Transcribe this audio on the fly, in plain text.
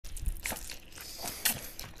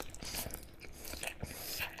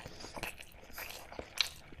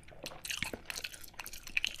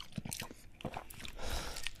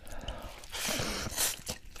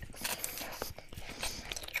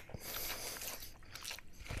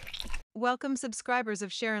Welcome subscribers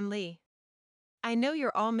of Sharon Lee. I know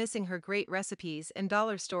you're all missing her great recipes and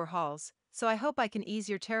dollar store hauls, so I hope I can ease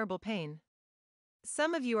your terrible pain.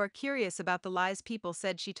 Some of you are curious about the lies people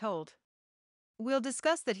said she told. We'll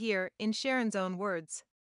discuss that here, in Sharon's own words.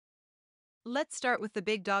 Let's start with the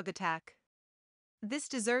big dog attack. This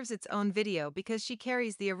deserves its own video because she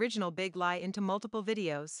carries the original big lie into multiple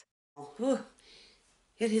videos. Whew.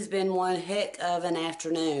 It has been one heck of an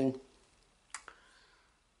afternoon.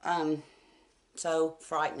 So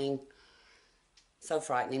frightening. So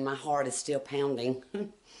frightening. My heart is still pounding.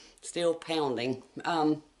 Still pounding.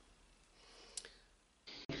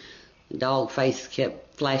 Dog face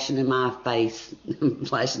kept flashing in my face,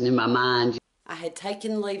 flashing in my mind. I had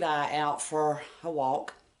taken Levi out for a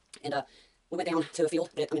walk, and we went down to a field.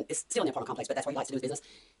 It's still in the apartment complex, but that's where he likes to do his business.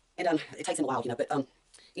 And it takes him a while, but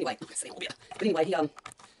anyway, sit down a little bit. But anyway,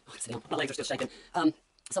 sit down. My legs are still shaking.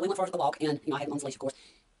 So we went for a walk, and I had him on his leash, of course.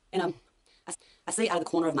 And I see out of the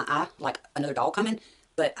corner of my eye like another dog coming,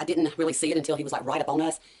 but I didn't really see it until he was like right up on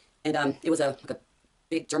us. And it was like a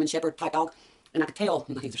big German Shepherd type dog, and I could tell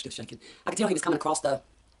my hands are still shaking. I could tell he was coming across the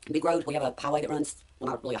big road. We have a highway that runs, well,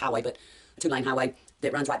 not really a highway, but a 2-lane highway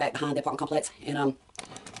that runs right back behind the apartment complex. And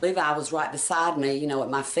Levi was right beside me, at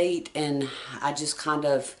my feet, and I just kind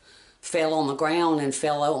of fell on the ground and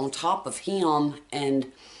fell on top of him,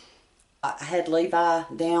 and I had Levi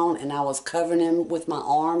down and I was covering him with my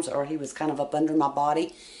arms, or he was kind of up under my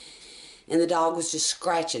body, and the dog was just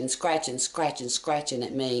scratching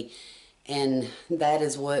at me, and that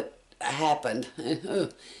is what happened.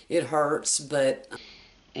 It hurts, but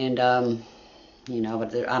I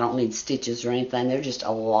don't need stitches or anything. They're just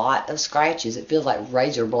a lot of scratches. It feels like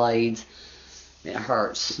razor blades. It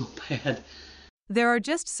hurts so bad. There are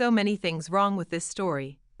just so many things wrong with this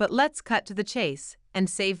story, but let's cut to the chase and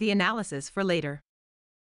save the analysis for later.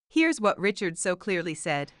 Here's what Richard so clearly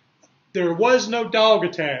said. There was no dog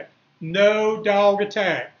attack. No dog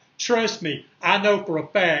attack. Trust me, I know for a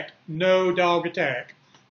fact, no dog attack.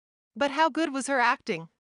 But how good was her acting?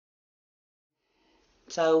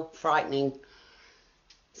 So frightening.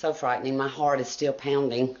 So frightening. My heart is still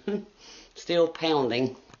pounding. Still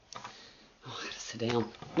pounding. Oh, I gotta sit down.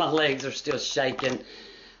 My legs are still shaking.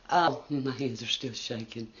 My hands are still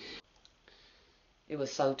shaking. It was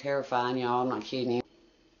so terrifying, y'all. I'm not kidding you.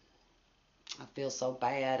 I feel so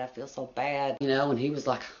bad. I feel so bad. And he was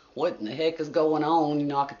like, what in the heck is going on?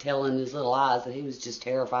 I could tell in his little eyes that he was just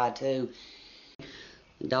terrified too.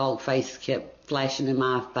 The dog face kept flashing in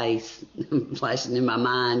my face, flashing in my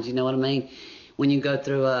mind, you know what I mean? When you go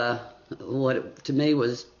through what to me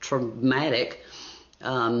was traumatic,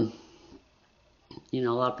 a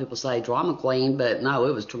lot of people say drama queen, but no,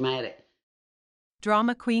 it was traumatic.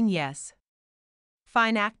 Drama queen, yes.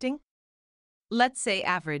 Fine acting? Let's say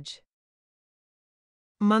average.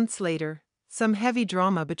 Months later, some heavy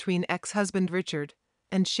drama between ex-husband Richard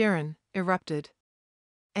and Sharon erupted,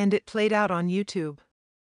 and it played out on YouTube.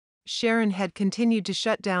 Sharon had continued to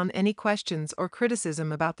shut down any questions or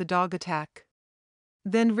criticism about the dog attack.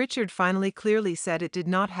 Then Richard finally clearly said it did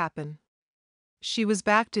not happen. She was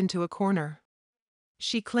backed into a corner.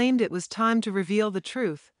 She claimed it was time to reveal the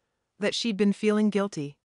truth, that she'd been feeling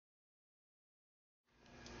guilty.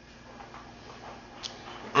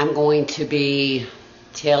 I'm going to be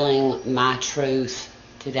telling my truth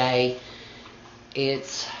today.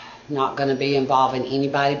 It's not going to be involving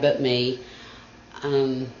anybody but me.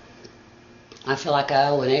 I feel like I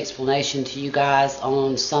owe an explanation to you guys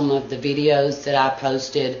on some of the videos that I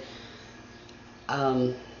posted.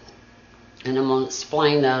 And I'm going to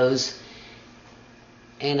explain those.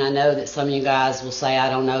 And I know that some of you guys will say I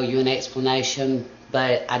don't owe you an explanation,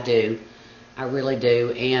 but I do. I really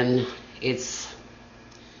do. And it's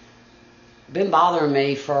been bothering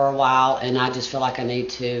me for a while, and I just feel like I need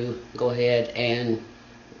to go ahead and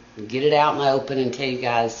get it out in the open and tell you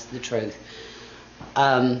guys the truth.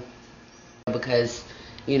 Because,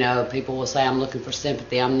 people will say I'm looking for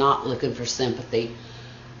sympathy. I'm not looking for sympathy.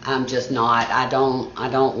 I'm just not. I don't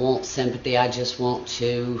want sympathy. I just want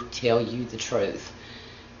to tell you the truth.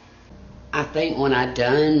 I think when I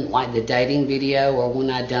done like the dating video, or when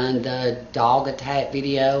I done the dog attack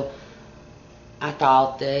video, I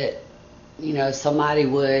thought that, somebody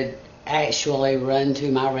would actually run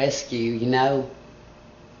to my rescue,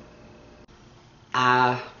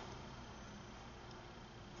 I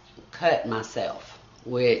cut myself,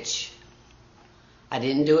 which I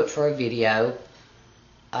didn't do it for a video.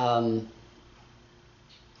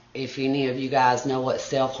 If any of you guys know what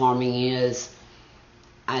self-harming is,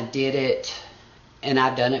 I did it, and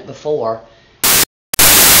I've done it before.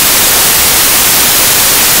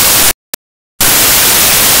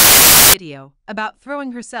 Video. about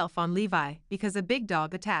throwing herself on Levi because a big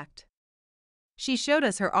dog attacked. She showed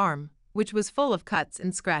us her arm, which was full of cuts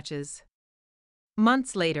and scratches.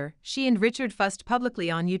 Months later, she and Richard fussed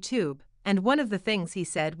publicly on YouTube, and one of the things he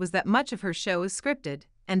said was that much of her show is scripted,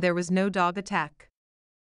 and there was no dog attack.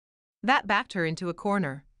 That backed her into a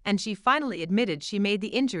corner, and she finally admitted she made the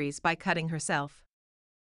injuries by cutting herself.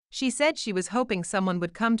 She said she was hoping someone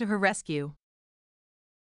would come to her rescue.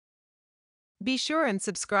 Be sure and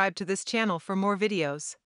subscribe to this channel for more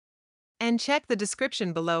videos. And check the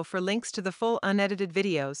description below for links to the full unedited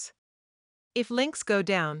videos. If links go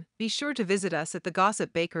down, be sure to visit us at the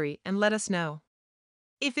Gossip Bakery and let us know.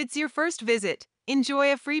 If it's your first visit,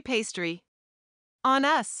 enjoy a free pastry. On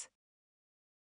us!